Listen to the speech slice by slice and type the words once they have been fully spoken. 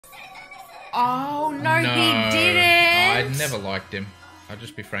Oh, no, No, he didn't. I never liked him. I'll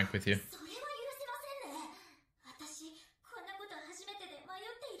just be frank with you.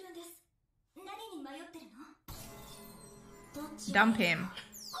 Dump him.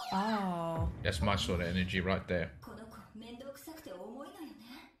 Oh. That's my sort of energy right there.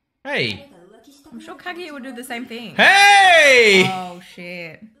 Hey! I'm sure Kaguya would do the same thing. Hey! Oh,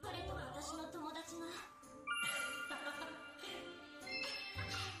 shit.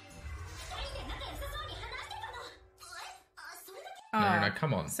 No,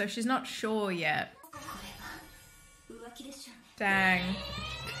 come on. So she's not sure yet. Dang.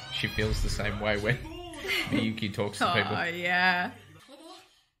 She feels the same way when Miyuki talks to people. Oh, yeah.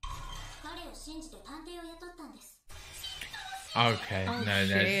 Okay, Oh, no,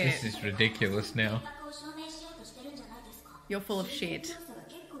 shit. this is ridiculous now. You're full of shit.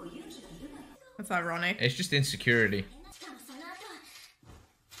 That's ironic. It's just insecurity.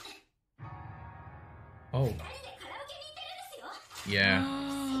 Oh. Yeah.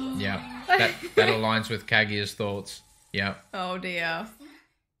 Yeah. That aligns with Kaguya's thoughts. Yeah. Oh, dear.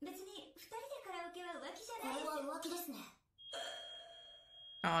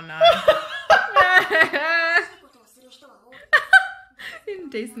 Oh, no.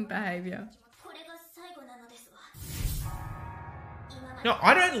 Indecent behavior. No,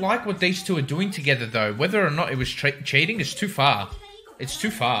 I don't like what these two are doing together, though. Whether or not it was cheating is too far. It's too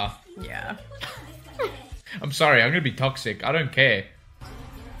far. Yeah. I'm sorry, I'm gonna be toxic. I don't care.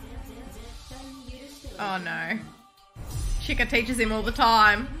 Oh, no. Chika teaches him all the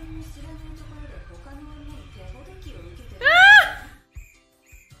time. Ah!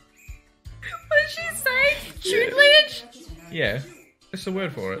 What did she say? Tutelage? Yeah, that's the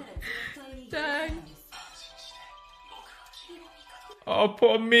word for it. Dang. Oh,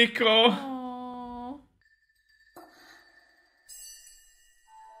 poor Miko. Aww.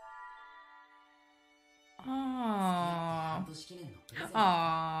 Aww.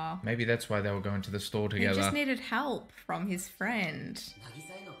 Aww. Maybe that's why they were going to the store He together. just needed help from his friend.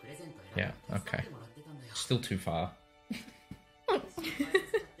 Yeah, okay. Still too far.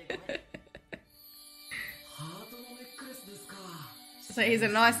 So he's a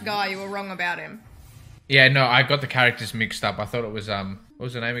nice guy, you were wrong about him. Yeah, no, I got the characters mixed up. I thought it was, what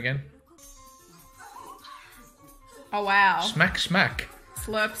was the name again? Oh, wow. Smack Smack.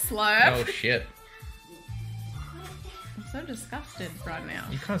 Slurp slurp. Oh, shit. I'm so disgusted right now.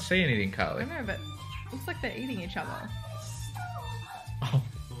 You can't see anything, I Carly. know, but it looks like they're eating each other. Oh,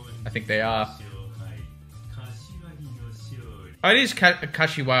 I think they are. Oh, it is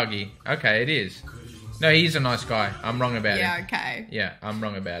Kashiwagi. Okay, it is. No, he's a nice guy. I'm wrong about him. Yeah, okay. Yeah, I'm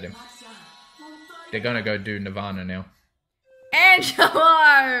wrong about him. They're gonna go do Nirvana now. Angelo!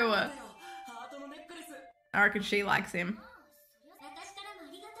 I reckon she likes him.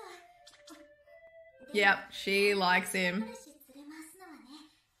 Yep, she likes him.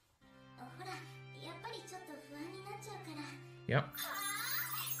 Yep.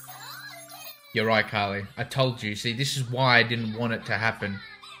 You're right, Carly. I told you. See, this is why I didn't want it to happen.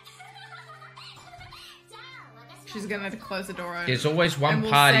 She's gonna close the door. There's always one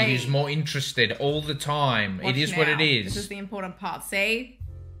party who's more interested all the time. It is what it is. This is the important part. See?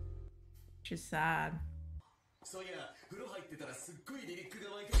 She's sad.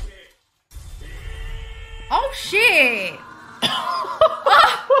 Oh shit!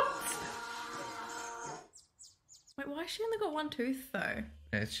 Wait, why has she only got one tooth though?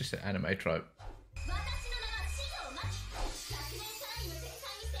 Yeah, it's just an anime trope.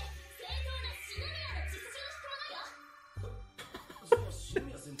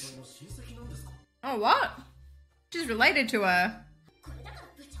 Oh, what? She's related to her.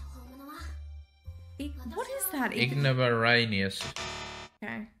 What is that? Ignoramus.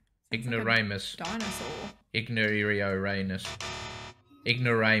 Okay. Ignoramus. Dinosaur. Ignoramus.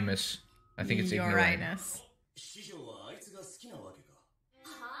 Ignoramus. I think it's Ignoramus.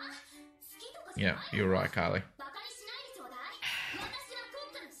 Yeah, you're right, Carly.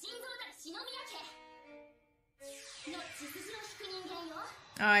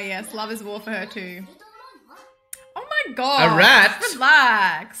 Oh yes, love is war for her too. Oh my god! A rat?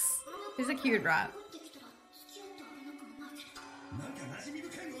 Relax. He's a cute rat.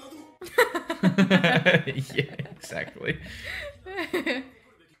 Yeah, exactly.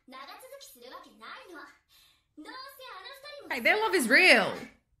 Hey, their love is real.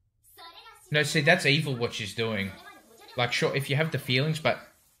 No, see, that's evil what she's doing. Like, sure, if you have the feelings, but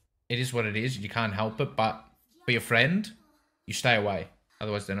it is what it is. You can't help it, but for your friend, you stay away.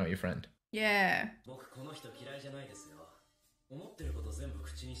 Otherwise, they're not your friend. Yeah.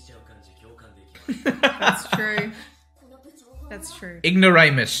 That's true. That's true.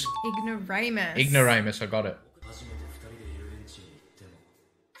 Ignoramus. Ignoramus. Ignoramus, I got it.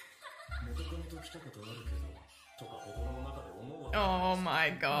 Oh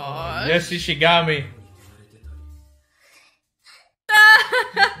my god. Yes, Ishigami.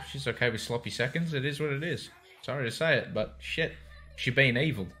 She's okay with sloppy seconds. It is what it is. Sorry to say it, but shit. She being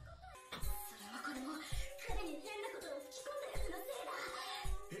evil.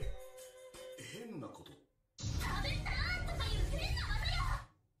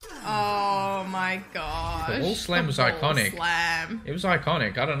 Oh my gosh. The wall slam was iconic. Slam. It was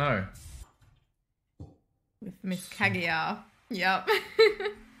iconic. I don't know. With Miss Kaguya. Yep.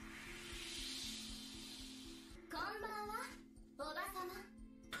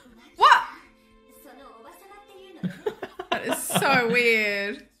 What? That is so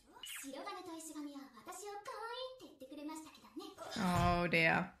weird. Oh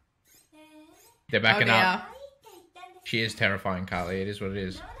dear. They're backing Oh, dear. up. She is terrifying, Carly. It is what it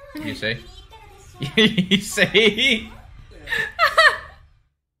is. You see? You see?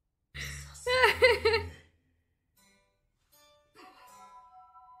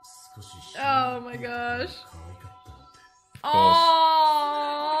 Oh my gosh. Of course.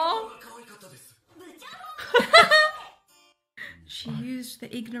 Oh. She used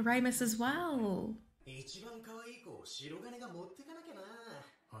the ignoramus as well.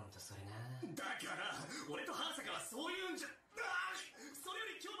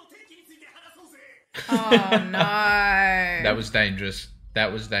 Oh no. That was dangerous.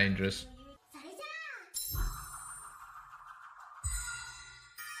 That was dangerous.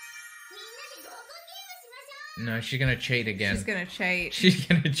 No, she's gonna cheat again. She's gonna cheat. She's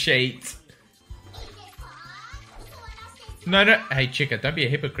gonna cheat. No, no. Hey, Chica, don't be a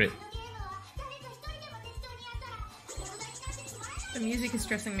hypocrite. The music is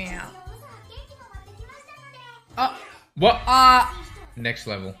stressing me out. Oh. What? Next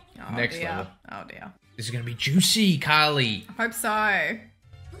level. Oh, Next dear. level. Oh dear. This is gonna be juicy, Carly. I hope so.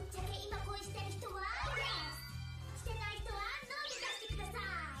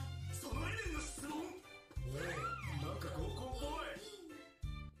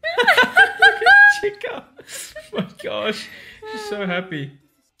 Chica. Oh my gosh. She's so happy.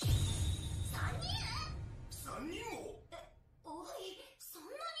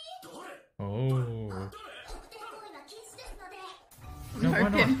 Oh. No, why No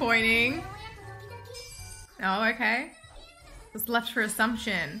not? pinpointing. Oh, okay. Just left for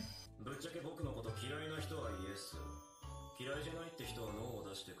assumption.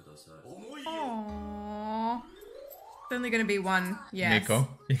 Aww. It's only gonna be one. Yes. Nico,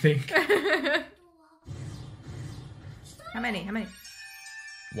 you think? How many? How many?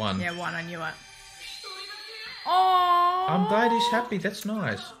 One. Yeah, one. I knew it. Oh. I'm glad he's happy. That's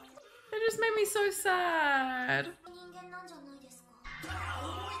nice. It just made me so sad.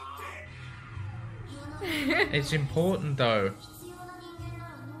 It's important though.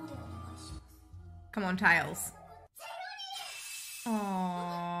 Come on, Tails.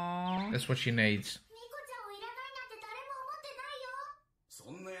 Aww. That's what she needs.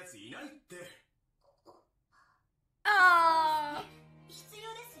 Aww.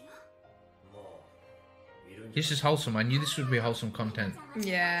 This is wholesome. I knew this would be wholesome content.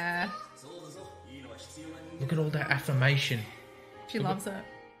 Yeah. Look at all that affirmation. She Look loves it.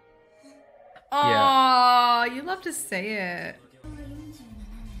 Oh, you love to see it.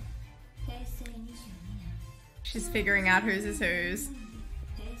 She's figuring out whose is whose.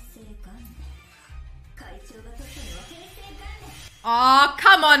 Oh,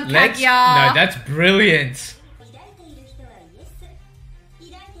 come on, Kaguya. No, that's brilliant.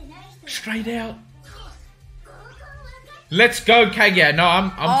 Straight out. Let's go, Kaguya. No,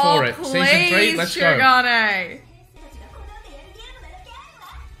 I'm for it. Please, Season 3, let's go. Shirogane.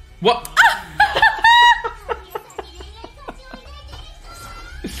 What?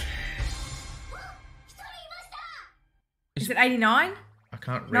 Is it 89? I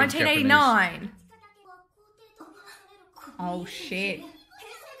can't read 1989. Oh shit.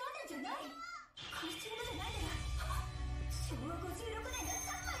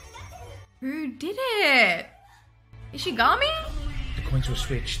 Who did it? Ishigami? The coins were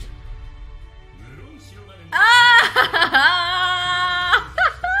switched. Ah!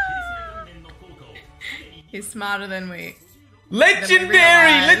 He's smarter than we. Legendary!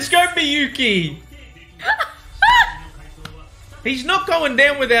 realised. Let's go, Miyuki! He's not going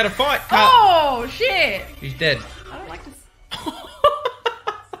down without a fight, Cut. Oh shit! He's dead. I don't like this.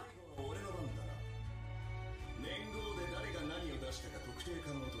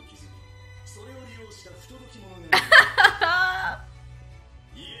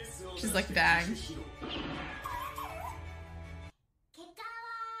 She's like, dang.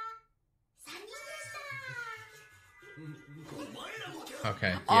 Okay.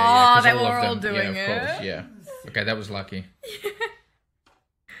 Yeah, Oh, yeah, 'cause they were of all them- doing yeah, of course, it. yeah. Okay, that was lucky.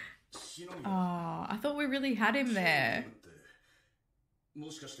 Oh, I thought we really had him there. も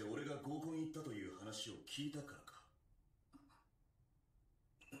しかして俺が合コン行ったという話を聞いたからか。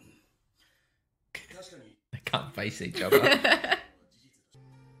確かに They can't face each other.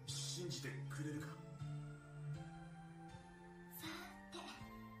 信じてくれるか。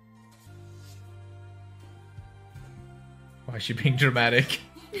Why is she being dramatic?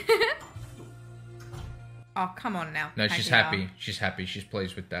 Oh, come on now. No, she's Kaguya. happy. She's happy. She's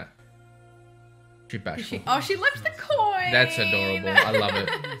pleased with that. She's bashful. She left the coin. That's adorable. I love it.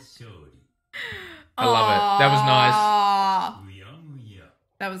 I love it. That was nice. Aw,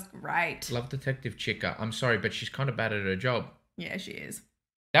 that was great. Love Detective Chica. I'm sorry, but she's kind of bad at her job. Yeah, she is.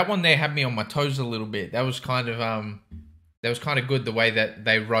 That one there had me on my toes a little bit. That was kind of good the way that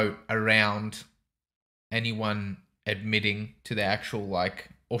they wrote around anyone admitting to their actual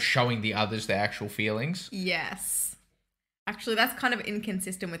or showing the others their actual feelings. Yes. Actually, that's kind of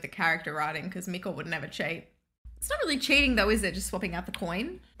inconsistent with the character writing because Miko would never cheat. It's not really cheating though, is it? Just swapping out the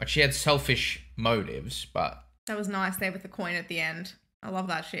coin. Like she had selfish motives, but That was nice there with the coin at the end. I love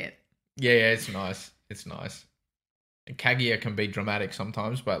that shit. yeah, it's nice. It's nice. And Kaguya can be dramatic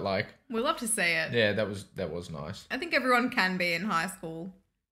sometimes, but We love to see it. yeah, that was nice. I think everyone can be in high school.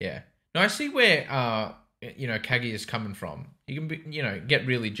 Yeah. No, I see where Kaguya's coming from. You can be, get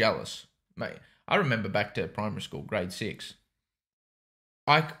really jealous. Mate, I remember back to primary school, grade 6.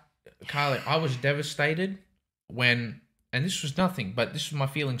 Carly, I was devastated when, and this was nothing, but this was my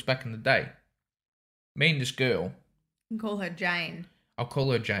feelings back in the day. Me and this girl, You can call her Jane. I'll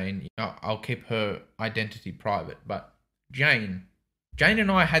call her Jane. I'll keep her identity private, but Jane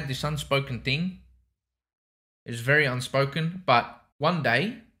and I had this unspoken thing. It was very unspoken, but one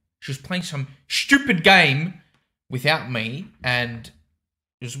day she was playing some stupid game without me, and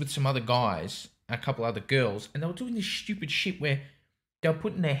it was with some other guys and a couple other girls, and they were doing this stupid shit where they were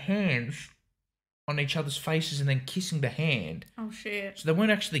putting their hands on each other's faces and then kissing the hand. Oh, shit. So they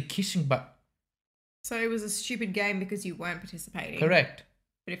weren't actually kissing, but So it was a stupid game because you weren't participating. correct.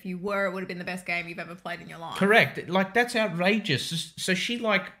 But if you were, it would have been the best game you've ever played in your life. Correct. That's outrageous. So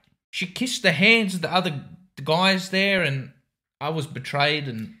she kissed the hands of the other guys there, and I was betrayed.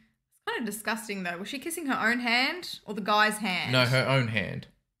 And Kind of disgusting though. Was she kissing her own hand or the guy's hand? no, her own hand.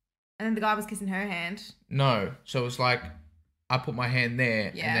 And then the guy was kissing her hand. No. So it was like I put my hand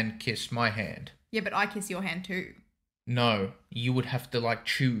there Yeah. and then kiss my hand. Yeah, but I kiss your hand too. No, you would have to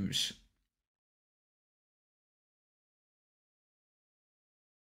choose.